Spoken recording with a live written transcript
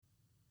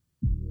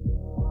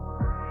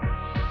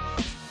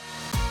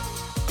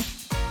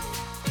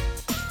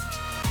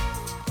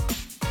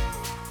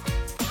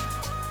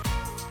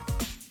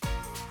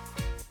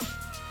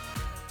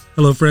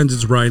Hello, friends.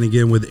 It's Ryan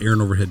again with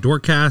Aaron Overhead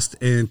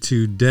Doorcast. And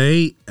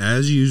today,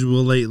 as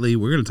usual lately,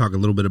 we're going to talk a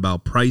little bit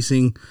about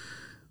pricing.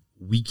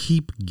 We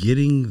keep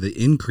getting the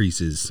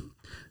increases.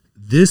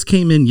 This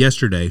came in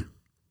yesterday.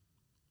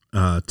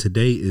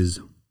 Today is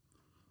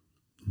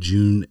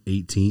June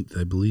 18th,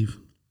 I believe.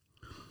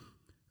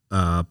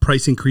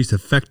 Price increase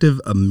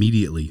effective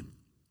immediately.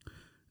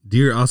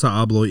 Dear Assa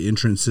Abloy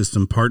Entrance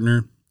System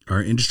partner,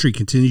 our industry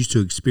continues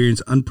to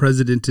experience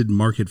unprecedented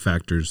market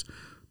factors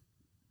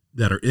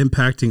that are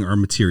impacting our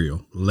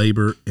material,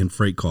 labor, and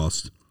freight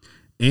costs,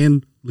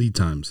 and lead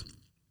times.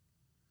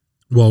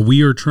 While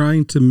we are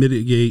trying to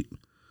mitigate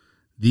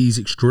these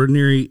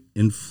extraordinary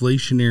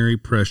inflationary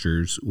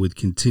pressures with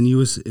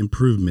continuous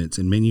improvements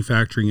in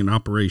manufacturing and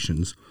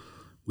operations,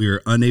 we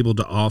are unable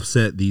to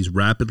offset these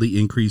rapidly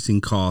increasing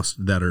costs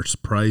that are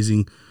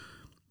surprising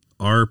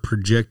our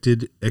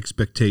projected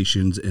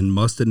expectations and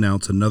must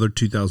announce another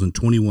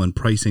 2021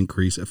 price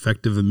increase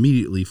effective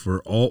immediately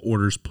for all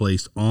orders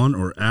placed on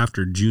or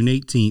after June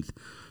 18th,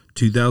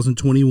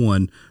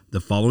 2021.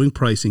 The following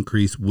price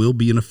increase will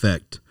be in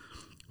effect: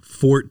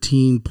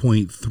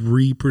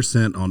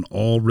 14.3% on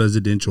all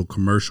residential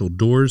commercial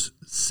doors,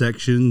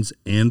 sections,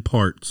 and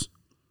parts.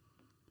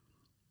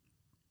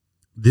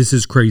 This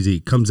is crazy.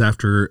 It comes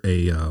after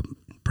a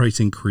price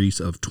increase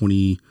of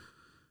 22%,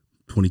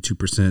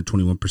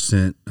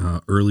 21%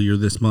 earlier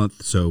this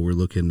month. So we're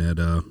looking at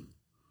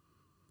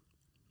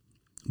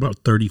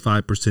about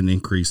 35%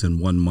 increase in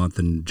 1 month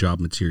in job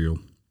material.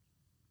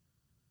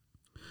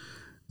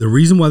 The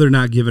reason why they're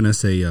not giving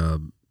us a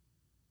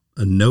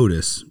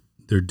notice,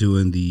 they're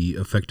doing the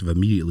effective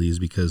immediately, is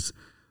because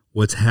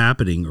what's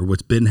happening, or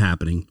what's been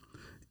happening,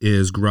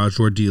 is garage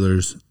door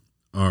dealers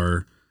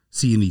are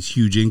seeing these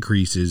huge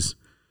increases,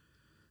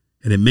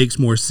 and it makes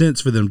more sense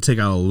for them to take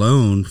out a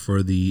loan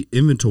for the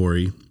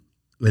inventory,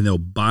 and they'll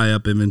buy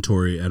up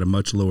inventory at a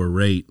much lower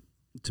rate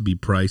to be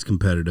price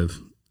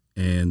competitive,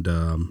 and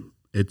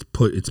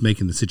it's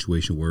making the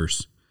situation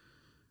worse.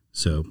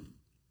 So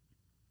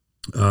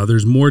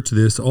there's more to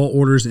this. All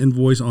orders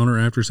invoiced on or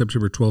after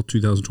September 12th,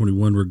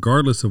 2021,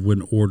 regardless of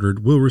when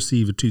ordered, will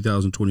receive a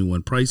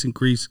 2021 price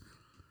increase,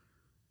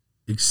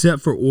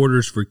 except for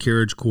orders for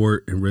carriage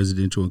court and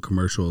residential and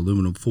commercial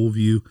aluminum full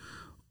view.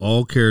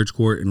 All carriage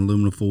court and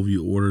aluminum full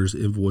view orders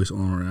invoiced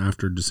on or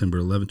after December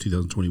 11th,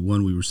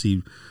 2021, we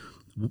received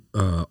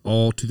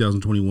all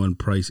 2021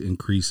 price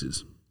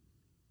increases.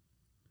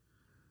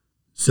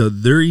 So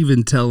they're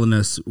even telling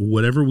us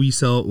whatever we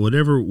sell,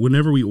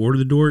 whenever we order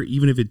the door,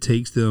 even if it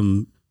takes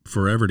them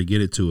forever to get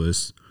it to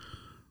us,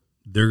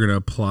 they're going to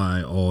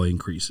apply all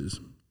increases.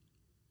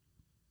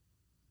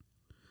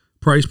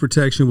 Price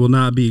protection will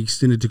not be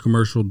extended to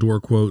commercial door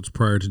quotes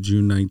prior to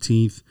June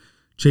 19th.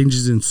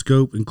 Changes in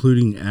scope,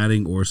 including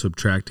adding or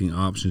subtracting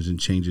options and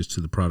changes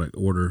to the product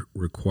order,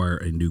 require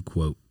a new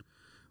quote.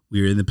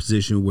 We are in the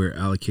position where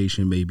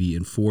allocation may be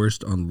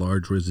enforced on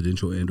large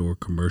residential and or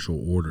commercial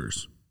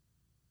orders.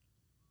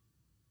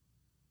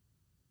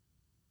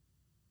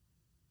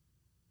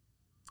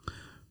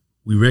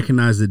 We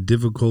recognize the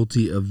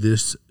difficulty of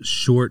this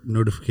short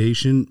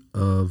notification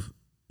of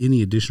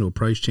any additional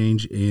price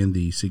change and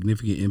the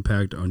significant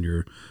impact on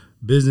your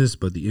business,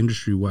 but the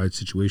industry-wide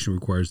situation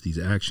requires these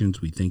actions.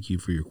 We thank you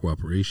for your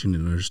cooperation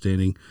and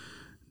understanding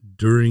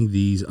during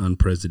these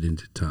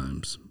unprecedented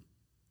times.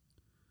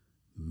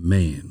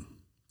 Man.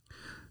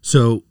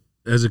 So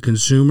as a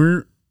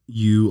consumer,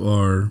 you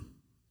are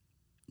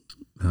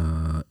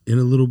in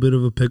a little bit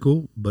of a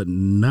pickle, but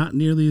not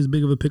nearly as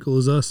big of a pickle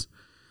as us.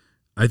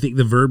 I think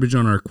the verbiage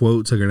on our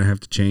quotes are going to have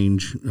to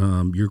change.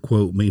 Your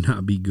quote may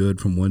not be good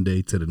from one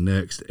day to the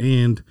next,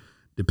 and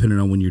depending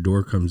on when your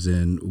door comes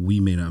in, we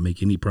may not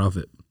make any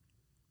profit.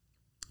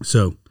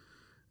 So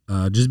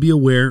just be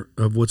aware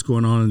of what's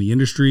going on in the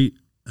industry.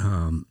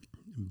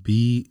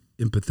 Be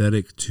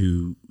empathetic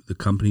to the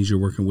companies you're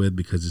working with,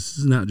 because this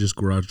is not just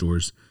garage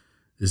doors.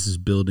 This is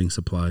building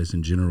supplies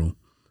in general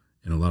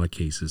in a lot of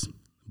cases.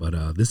 But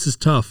this is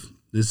tough.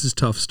 This is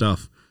tough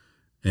stuff.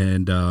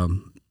 And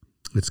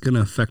it's going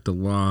to affect a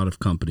lot of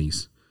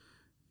companies.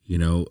 You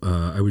know,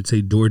 I would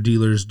say door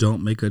dealers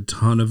don't make a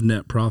ton of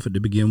net profit to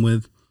begin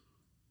with.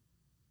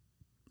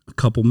 A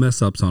couple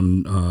mess ups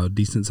on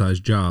decent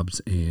sized jobs,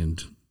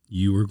 and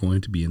you are going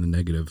to be in the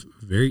negative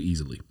very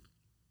easily.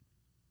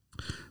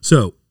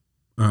 So,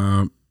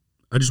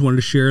 I just wanted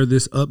to share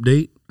this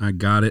update. I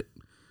got it.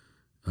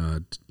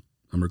 I'm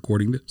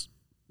recording this,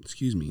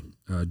 June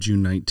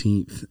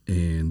 19th,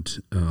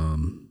 and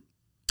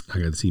I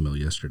got this email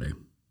yesterday.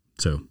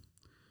 So,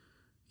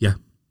 yeah,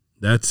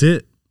 that's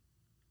it.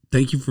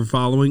 Thank you for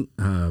following.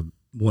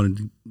 Wanted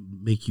to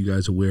make you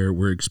guys aware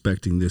we're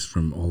expecting this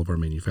from all of our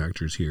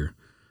manufacturers here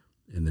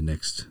in the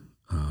next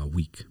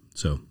week.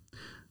 So,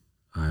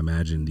 I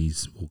imagine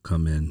these will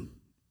come in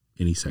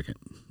any second.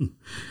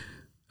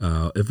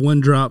 If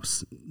one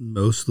drops,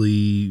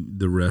 mostly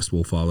the rest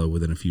will follow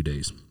within a few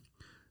days.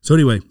 So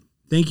anyway,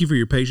 thank you for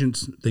your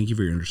patience. Thank you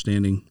for your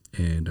understanding.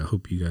 And I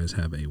hope you guys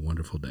have a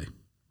wonderful day.